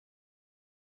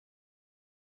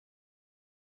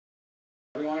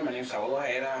Everyone, my name is Saul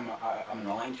Ojeda. I'm an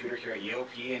online tutor here at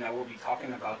EOP, and I will be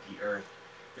talking about the Earth.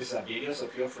 This is a video, so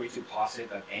feel free to pause it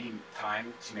at any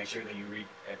time to make sure that you read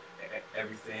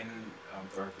everything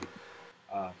thoroughly.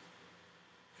 Uh,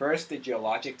 First, the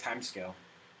geologic timescale.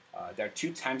 There are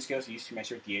two timescales used to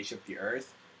measure the age of the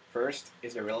Earth. First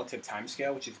is the relative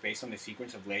timescale, which is based on the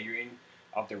sequence of layering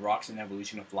of the rocks and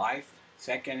evolution of life.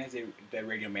 Second is the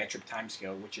radiometric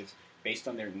timescale, which is based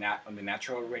on the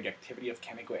natural radioactivity of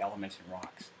chemical elements in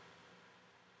rocks.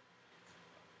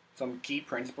 Some key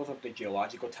principles of the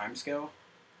geological timescale.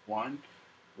 One,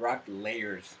 rock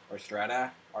layers or strata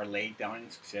are laid down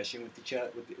in succession with each other,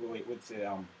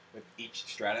 with each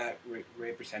strata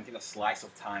representing a slice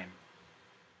of time.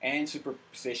 And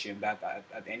superposition, that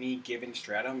at any given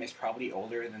stratum is probably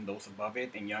older than those above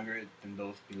it and younger than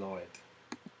those below it.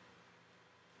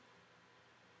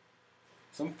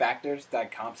 Some factors that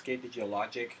complicate the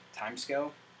geologic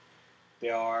timescale. They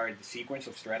are the sequence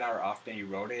of strata are often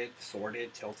eroded,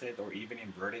 sorted, tilted, or even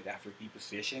inverted after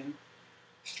deposition.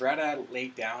 Strata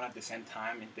laid down at the same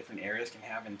time in different areas can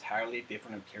have entirely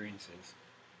different appearances.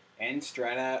 And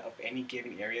strata of any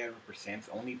given area represents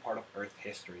only part of Earth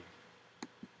history.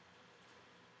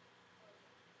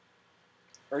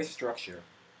 Earth structure.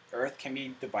 Earth can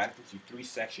be divided into three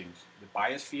sections: the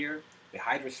biosphere, the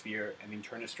hydrosphere, and the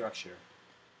internal structure.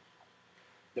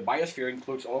 The biosphere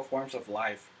includes all forms of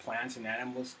life, plants and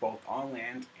animals both on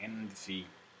land and in the sea.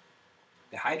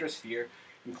 The hydrosphere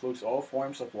includes all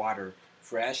forms of water,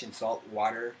 fresh and salt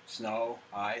water, snow,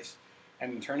 ice,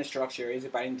 and the internal structure is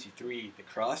divided into three: the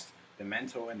crust, the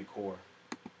mantle, and the core.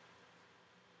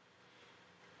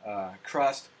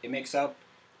 Crust, it makes up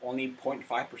only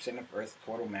 0.5% of Earth's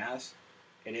total mass.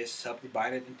 It is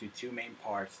subdivided into two main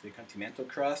parts: the continental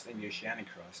crust and the oceanic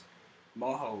crust.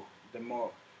 Moho, the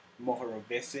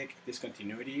Mohorovicic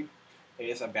discontinuity, it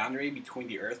is a boundary between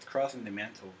the Earth crust and the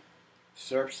mantle.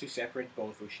 Serves to separate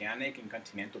both oceanic and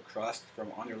continental crust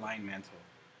from underlying mantle.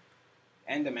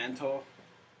 And the mantle,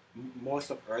 most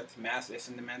of Earth's mass is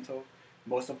in the mantle.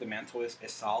 Most of the mantle is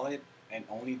solid, and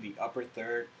only the upper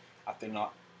third of the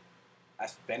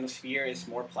asthenosphere is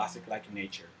more plastic-like in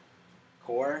nature.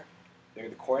 Core, the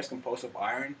core is composed of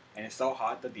iron and is so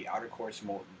hot that the outer core is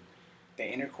molten. The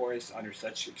inner core is under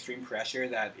such extreme pressure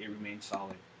that it remains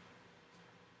solid.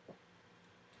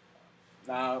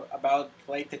 Now, about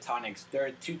plate tectonics, there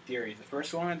are two theories. The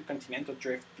first one, the continental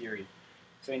drift theory.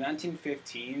 So in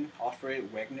 1915,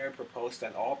 Alfred Wegener proposed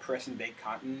that all present-day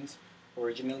continents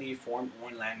originally formed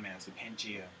one landmass, the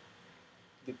Pangaea.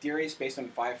 The theory is based on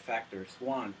five factors.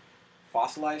 One,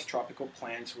 fossilized tropical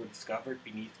plants were discovered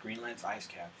beneath Greenland's ice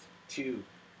caps. Two,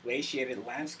 glaciated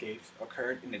landscapes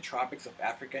occurred in the tropics of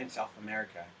Africa and South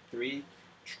America. Three,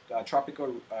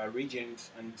 tropical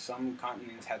regions on some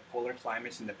continents had polar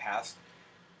climates in the past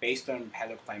based on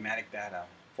paleoclimatic data.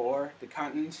 Four, the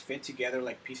continents fit together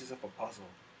like pieces of a puzzle.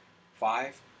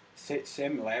 Five,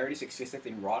 similarities existed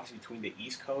in rocks between the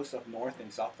east coast of North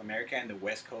and South America and the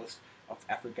west coast of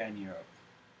Africa and Europe.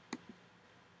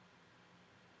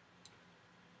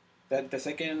 The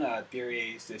second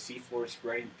theory is the seafloor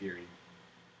spreading theory.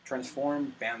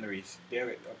 Transform boundaries.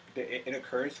 It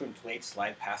occurs when plates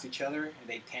slide past each other and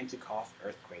they tend to cause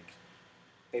earthquakes.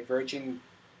 Diverging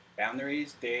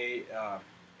boundaries, it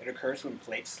occurs when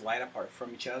plates slide apart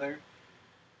from each other.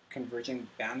 Converging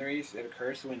boundaries, it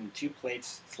occurs when two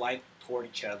plates slide toward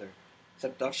each other.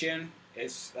 Subduction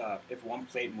is if one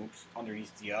plate moves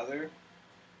underneath the other.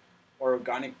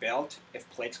 Orogenic belt, if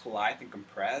plates collide and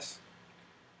compress.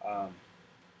 Um,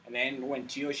 and then when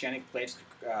two oceanic plates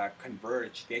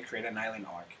converge, they create an island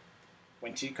arc.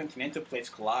 When two continental plates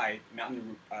collide,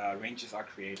 mountain ranges are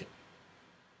created.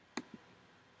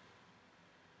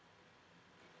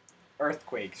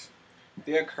 Earthquakes.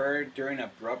 They occur during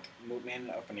abrupt movement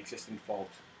of an existing fault.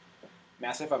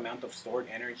 Massive amount of stored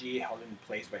energy held in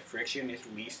place by friction is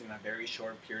released in a very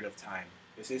short period of time.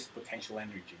 This is potential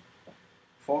energy.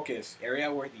 Focus.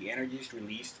 Area where the energy is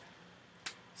released.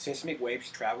 Seismic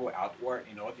waves travel outward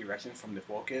in all directions from the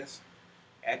focus.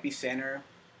 Epicenter,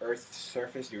 Earth's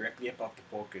surface directly above the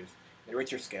focus. The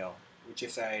Richter scale, which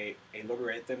is a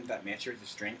logarithm that measures the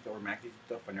strength or magnitude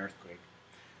of an earthquake.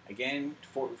 Again,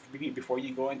 before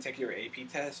you go and take your AP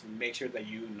test, make sure that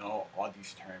you know all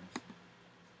these terms.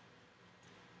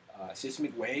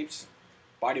 Seismic waves,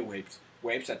 body waves,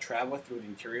 waves that travel through the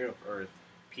interior of Earth.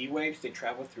 P waves, they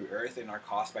travel through Earth and are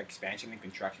caused by expansion and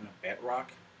contraction of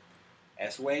bedrock.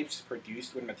 S waves,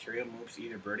 produced when material moves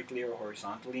either vertically or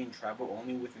horizontally and travel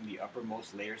only within the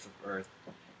uppermost layers of Earth.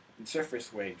 And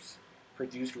surface waves,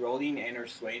 produce rolling and or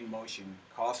swaying motion,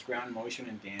 cause ground motion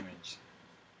and damage.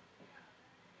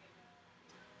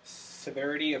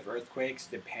 severity of earthquakes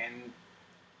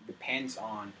depends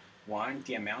on 1.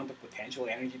 The amount of potential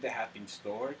energy that has been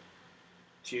stored.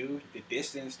 2. The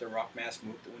distance the rock mass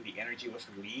moved when the energy was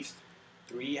released.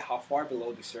 3. How far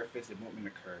below the surface the movement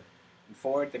occurred. And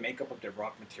 4. The makeup of the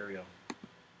rock material.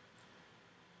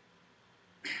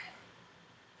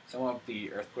 Some of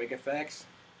the earthquake effects.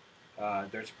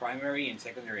 There's primary and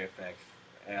secondary effects.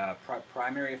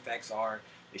 Primary effects are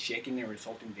the shaking and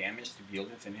resulting damage to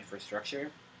buildings and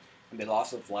infrastructure, and the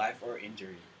loss of life or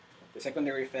injury. The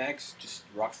secondary effects, just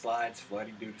rock slides,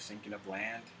 flooding due to sinking of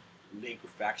land,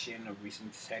 liquefaction of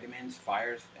recent sediments,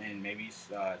 fires, and maybe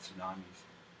tsunamis.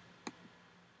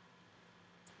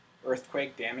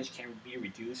 Earthquake damage can be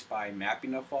reduced by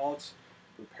mapping of faults,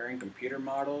 preparing computer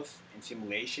models and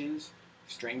simulations,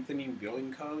 strengthening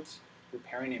building codes,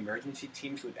 preparing emergency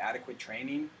teams with adequate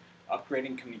training,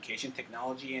 upgrading communication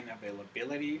technology and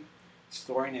availability,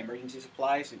 storing emergency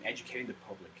supplies, and educating the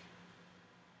public.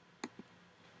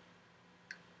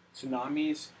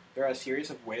 Tsunamis, there are a series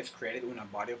of waves created when a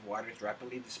body of water is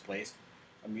rapidly displaced,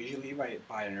 usually by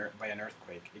an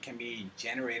earthquake. It can be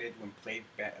generated when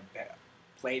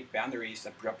plate boundaries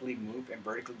abruptly move and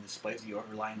vertically displace the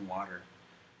overlying water.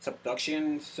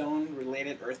 Subduction zone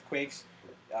related earthquakes,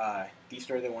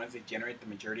 these are the ones that generate the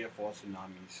majority of all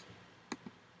tsunamis.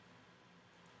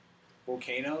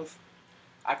 Volcanoes.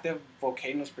 Active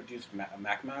volcanoes produce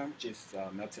magma, which is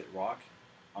melted rock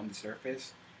on the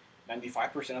surface.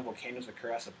 95% of volcanoes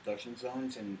occur as subduction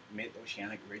zones in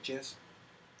mid-oceanic ridges.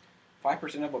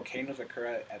 5% of volcanoes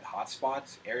occur at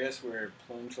hotspots, areas where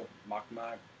plumes of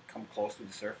magma come close to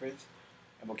the surface.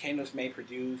 And volcanoes may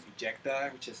produce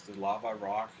ejecta, which is the lava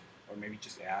rock, or maybe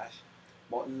just ash,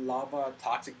 molten lava,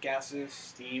 toxic gases,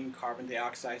 steam, carbon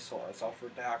dioxide, sulfur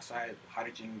dioxide,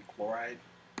 hydrogen chloride.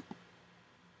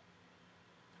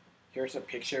 Here's a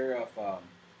picture of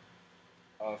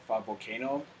a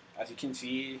volcano. As you can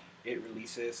see, it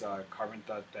releases carbon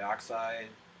dioxide.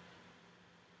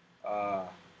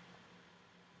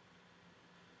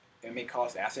 It may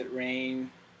cause acid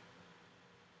rain,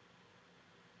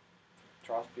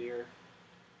 troposphere.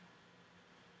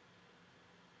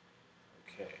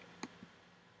 Okay.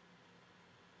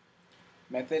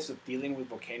 Methods of dealing with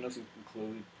volcanoes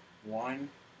include 1.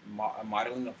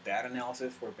 Modeling of data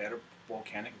analysis for better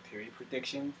volcanic activity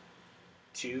predictions.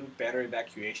 2. Better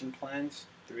evacuation plans.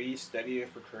 3. Study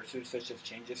of precursors such as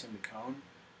changes in the cone.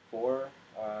 4.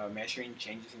 Measuring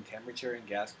changes in temperature and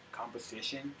gas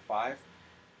composition. 5.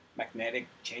 Magnetic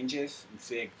changes. And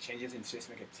 6. Changes in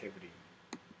seismic activity.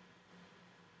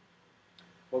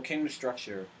 Volcano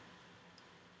structure.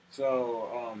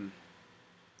 So,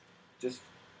 just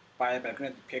by looking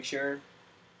at the picture,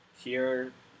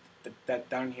 here, that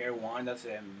down here, that's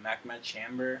a magma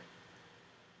chamber.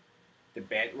 The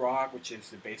bedrock, which is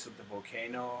the base of the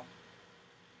volcano.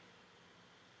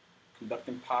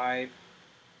 Conducting pipe.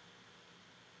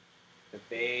 The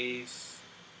base.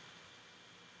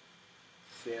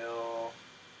 Sill.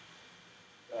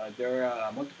 There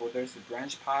are multiple. There's the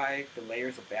branch pipe, the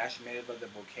layers of ash emitted by the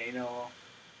volcano.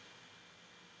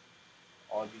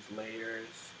 All these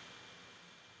layers.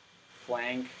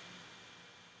 Flank.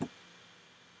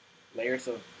 Layers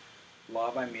of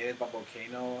lava emitted by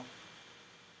volcano.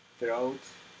 Throat,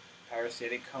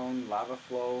 parasitic cone, lava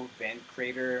flow, vent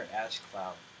crater, ash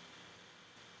cloud.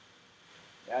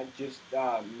 Just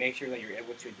make sure that you're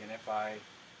able to identify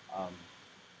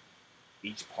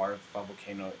each part of a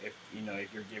volcano if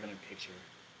you're given a picture.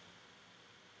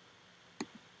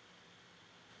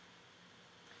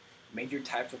 Major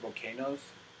types of volcanoes,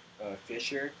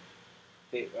 fissure.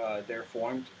 They're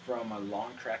formed from a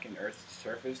long crack in Earth's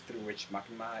surface through which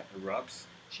magma erupts.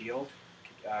 Shield,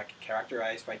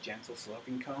 characterized by gentle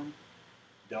sloping cone.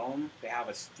 Dome, they have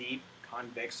a steep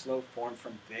convex slope formed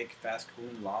from thick,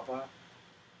 fast-cooling lava.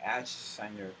 Ash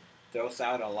cinder, throws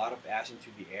out a lot of ash into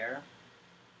the air.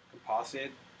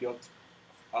 Composite, built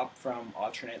up from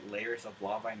alternate layers of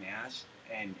lava and ash,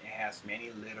 and it has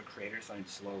many little craters on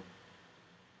its slope.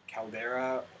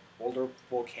 Caldera, older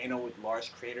volcano with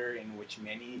large crater in which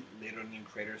many little new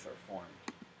craters are formed.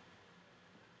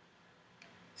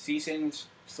 Seasons,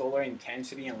 solar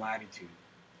intensity, and latitude.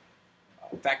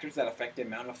 Factors that affect the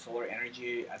amount of solar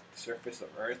energy at the surface of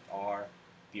Earth are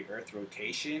the Earth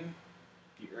rotation,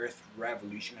 the Earth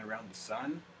revolution around the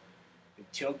Sun, the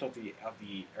tilt of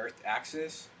the Earth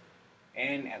axis,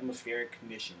 and atmospheric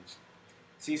conditions.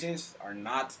 Seasons are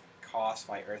not caused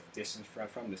by Earth distance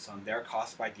from the Sun. They are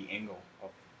caused by the angle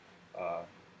of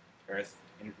Earth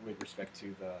with respect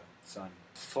to the Sun.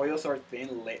 Soils are a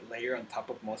thin layer on top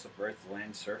of most of Earth's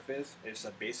land surface. It's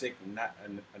a basic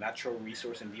natural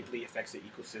resource and deeply affects the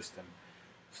ecosystem.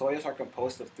 Soils are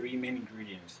composed of three main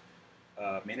ingredients: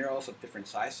 minerals of different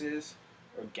sizes,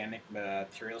 organic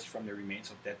materials from the remains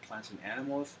of dead plants and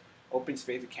animals, open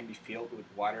space that can be filled with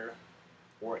water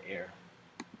or air.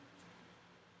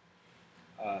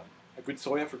 Uh, a good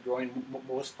soil for growing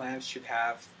most plants should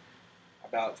have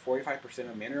about 45%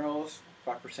 of minerals,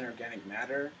 5% organic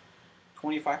matter,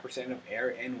 25% of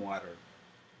air and water.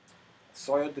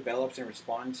 Soil develops in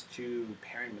response to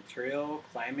parent material,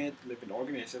 climate, living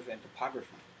organisms, and topography.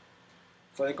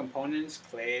 Soil components: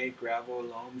 clay, gravel,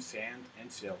 loam, sand,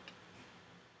 and silt.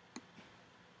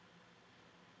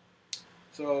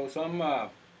 So some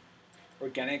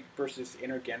organic versus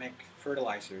inorganic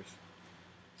fertilizers.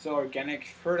 So organic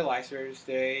fertilizers,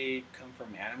 they come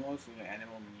from animals,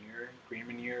 animal manure, green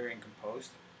manure, and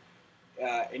compost.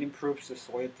 It improves the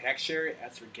soil texture,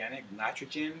 adds organic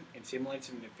nitrogen, and stimulates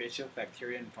the beneficial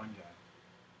bacteria and fungi.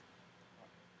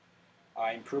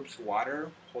 Improves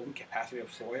water holding capacity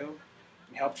of soil,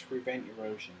 and helps prevent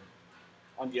erosion.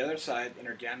 On the other side,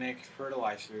 inorganic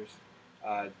fertilizers,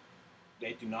 uh,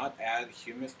 they do not add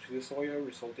humus to the soil,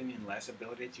 resulting in less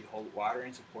ability to hold water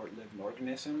and support living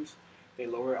organisms. They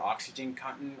lower oxygen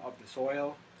content of the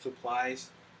soil, supplies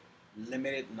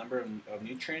limited number of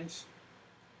nutrients,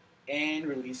 and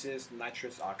releases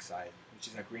nitrous oxide, which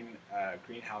is a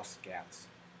greenhouse gas.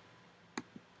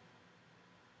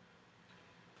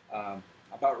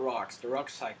 About rocks, the rock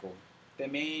cycle. The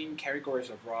main categories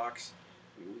of rocks,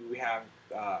 we have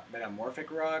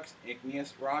metamorphic rocks,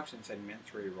 igneous rocks, and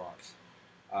sedimentary rocks.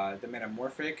 The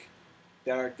metamorphic,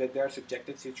 they are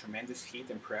subjected to tremendous heat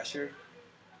and pressure,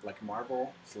 like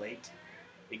marble, slate.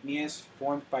 Igneous,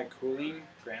 formed by cooling,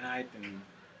 granite and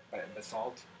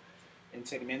basalt. And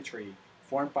sedimentary,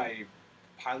 formed by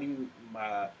piling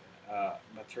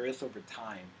materials over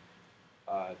time,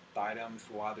 diatoms,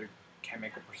 water,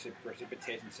 chemical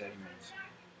precipitation sediments.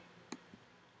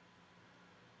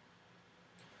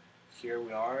 Here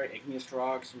we are: igneous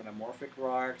rocks, metamorphic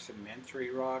rocks, sedimentary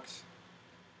rocks.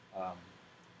 Um,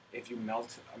 if you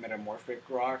melt a metamorphic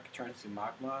rock, it turns to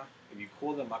magma. If you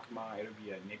cool the magma, it'll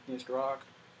be an igneous rock,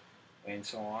 and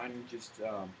so on. Just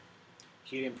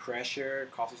heat and pressure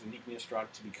causes an igneous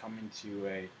rock to become into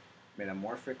a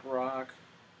metamorphic rock.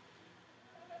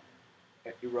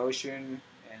 Erosion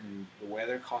and the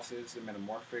weather causes the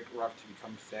metamorphic rock to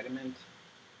become sediment.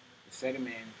 The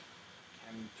sediment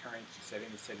can turn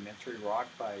into sedimentary rock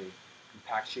by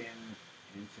compaction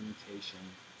and sedimentation,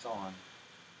 and so on.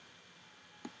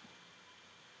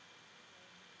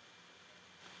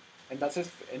 And that's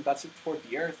it for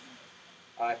the Earth.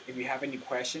 If you have any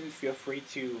questions, feel free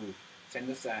to send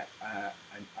us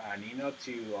an email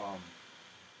to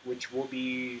which will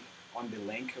be on the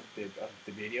link of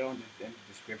the video in the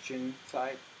description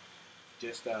side.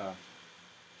 Just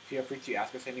feel free to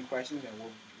ask us any questions, and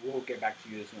we'll get back to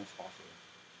you as soon as possible.